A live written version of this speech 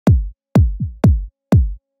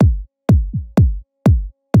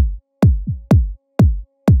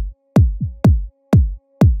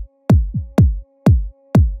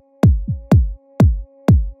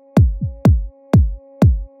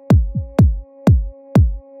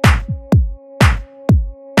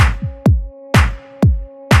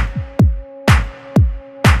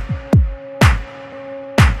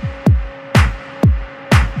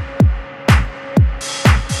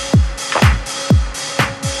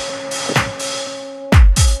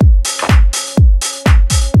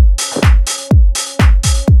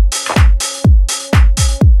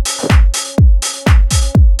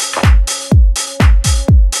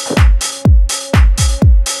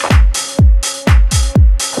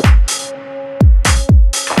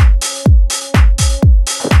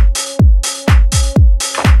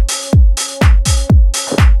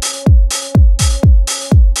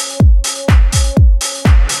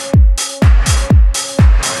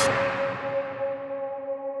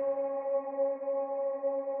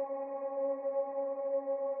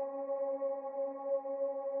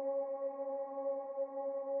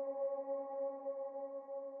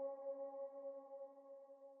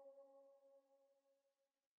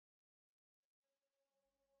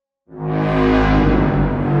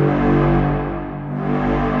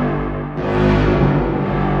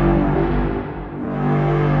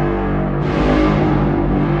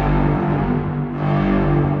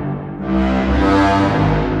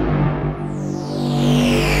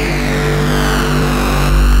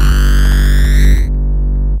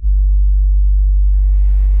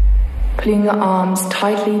Keeping your arms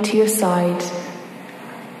tightly to your side,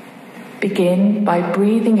 begin by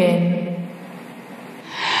breathing in.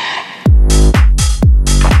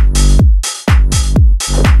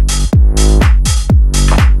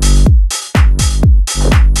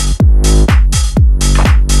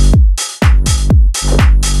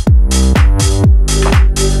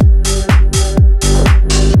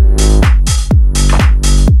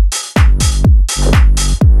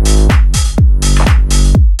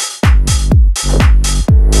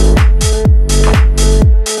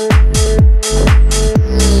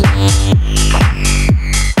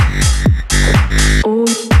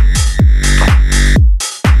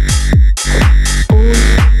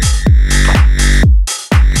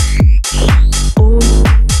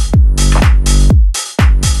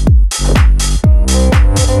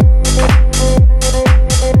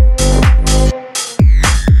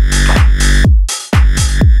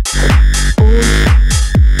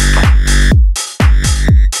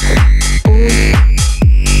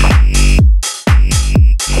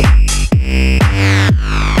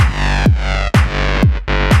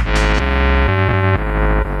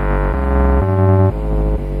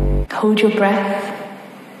 Hold your breath.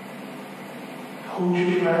 Hold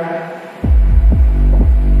your breath.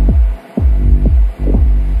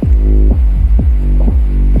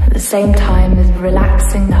 At the same time as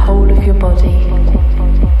relaxing the whole of your body.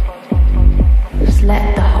 Just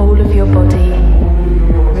let the whole of your body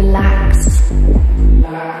relax.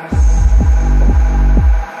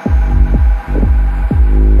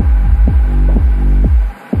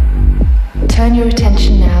 Turn your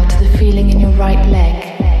attention now to the feeling in your right leg.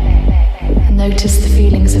 Notice the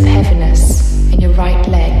feelings of heaviness in your right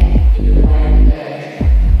leg.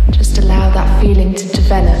 Just allow that feeling to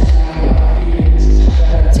develop.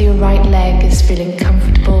 So your right leg is feeling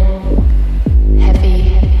comfortable,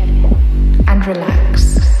 heavy, and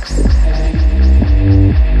relaxed.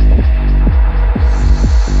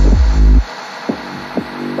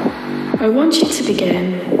 I want you to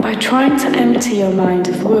begin by trying to empty your mind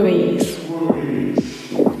of worries.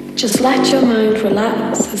 Just let your mind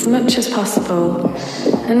relax as much as possible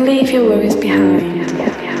and leave your worries behind.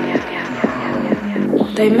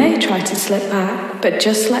 They may try to slip back, but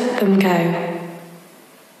just let them go.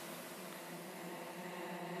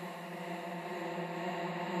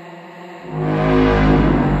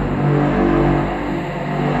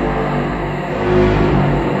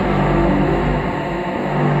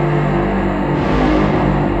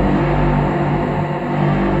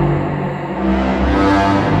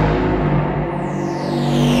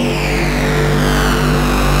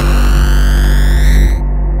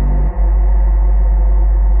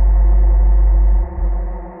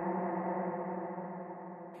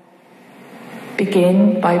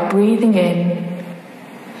 Begin by breathing in.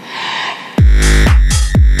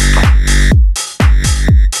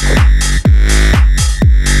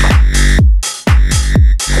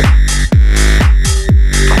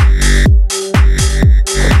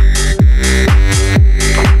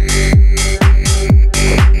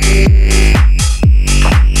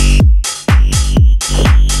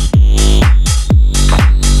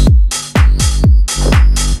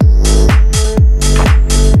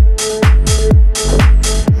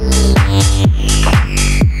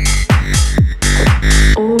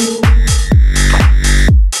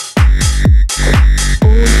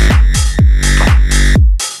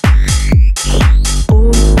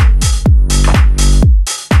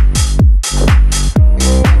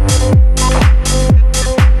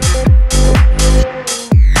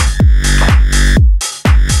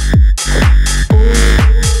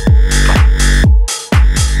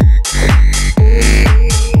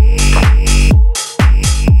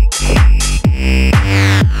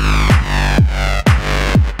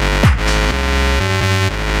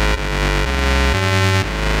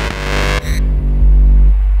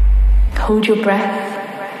 Hold your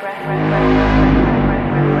breath.